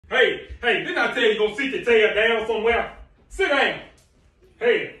Hey, didn't I tell you go sit your tail down somewhere? Sit down.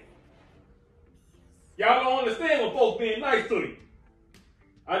 Hey. Y'all don't understand when folks being nice to you.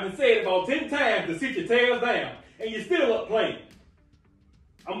 I've been saying it about 10 times to sit your tails down, and you still up playing.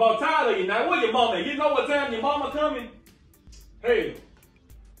 I'm about tired of you now. Where your mama at? You know what time your mama coming? Hell,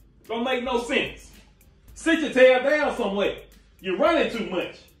 don't make no sense. Sit your tail down somewhere. You're running too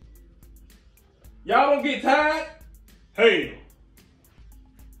much. Y'all don't get tired? Hell.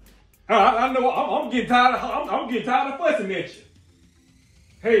 I know I'm getting tired of I'm getting tired of fussing at you.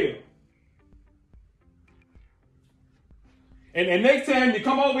 Hell. And next time you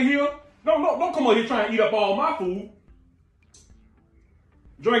come over here, don't come over here trying to eat up all my food.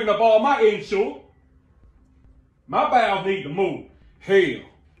 Drinking up all my insure. My bowels need to move. Hell.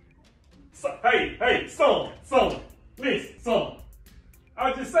 So, hey, son, listen, son. I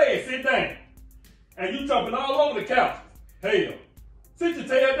was just saying, sit down. And you jumping all over the couch. Hell. Sit your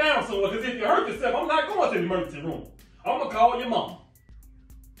tail down somewhere, because if you hurt yourself, I'm not going to the emergency room. I'm going to call your mama.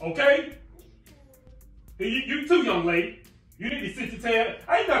 Okay? You too, young lady. You need to sit your tail.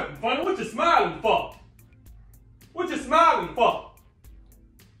 Ain't nothing funny. What you smiling for? What you smiling for?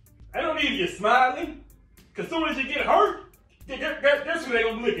 I don't need you smiling. Because as soon as you get hurt, guess who they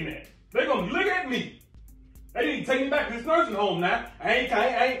going to be looking at? They're going to be looking at me. They need to take me back to this nursing home now. I ain't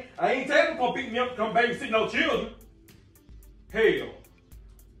telling them to pick me up to come babysit no children. Hell.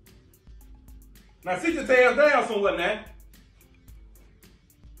 Now sit your tail down somewhere now.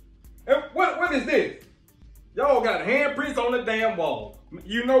 And what is this? Y'all got handprints on the damn wall.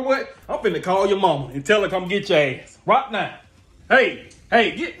 You know what? I'm finna call your mama and tell her come get your ass. Right now. Hey,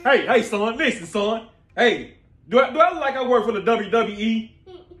 son, listen, son. Hey, do I look like I work for the WWE?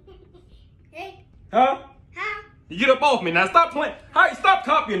 Hey. Huh? You get up off me now. Stop playing. Hey, stop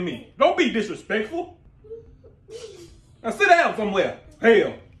copying me. Don't be disrespectful. Now sit down somewhere.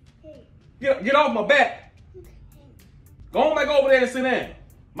 Hell. Get off my back. Go on back over there and sit down.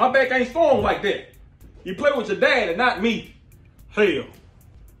 My back ain't strong like that. You play with your dad and not me. Hell.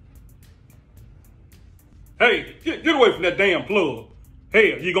 Hey, get away from that damn plug. Hell,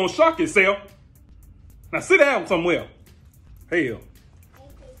 you gonna shock yourself. Now sit down somewhere. Hell.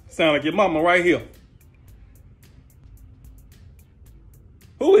 Sound like your mama right here.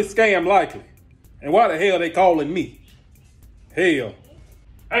 Who is Scam Likely? And why the hell they calling me? Hell.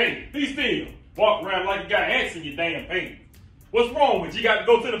 Hey, be still. Walk around like you got ants in your damn pants. What's wrong with you? You got to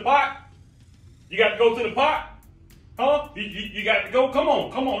go to the pot? You got to go to the pot? Huh? You got to go? Come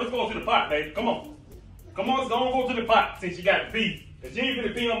on. Let's go to the pot, baby. Come on, let's go to the pot since you got to pee. If you ain't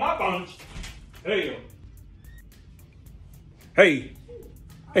gonna pee on my bunch. Hell. Hey,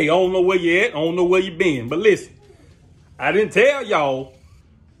 I don't know where you at. I don't know where you been. But listen, I didn't tell y'all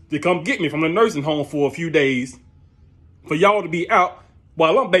to come get me from the nursing home for a few days for y'all to be out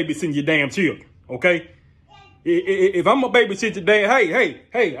while I'm babysitting your damn children, okay? If I'm gonna babysit your damn, hey,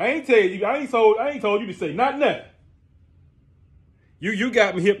 I ain't tell you, I ain't told you to say nothing. You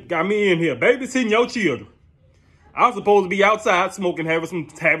got me in here babysitting your children. I was supposed to be outside smoking, having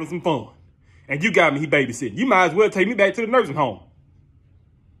some fun, and you got me babysitting. You might as well take me back to the nursing home.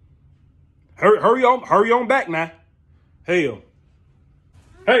 Hurry on back now. Hell.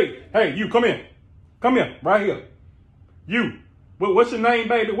 Hey, you come here, right here. You, what's your name,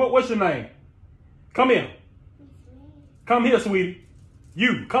 baby? What's your name? Come here, sweetie.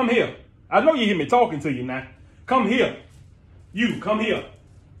 You, come here. I know you hear me talking to you now. Come here. You, come here.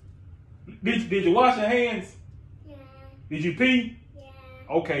 Did you wash your hands? Yeah. Did you pee? Yeah.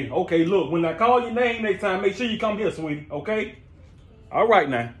 Okay, look, when I call your name next time, make sure you come here, sweetie, okay? All right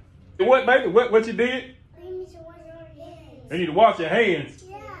now. What, baby? What you did? You need to wash your hands. You need to wash your hands.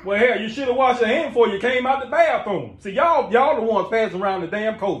 Yeah. Well, hell, you should have washed your hands before you came out the bathroom. See, y'all the ones passing around the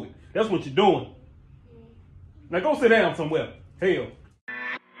damn COVID. That's what you're doing. Now go sit down somewhere. Hell.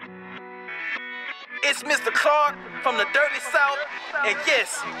 It's Mr. Clark from the Dirty South, and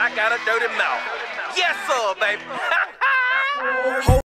yes, I got a dirty mouth. Yes, sir, baby.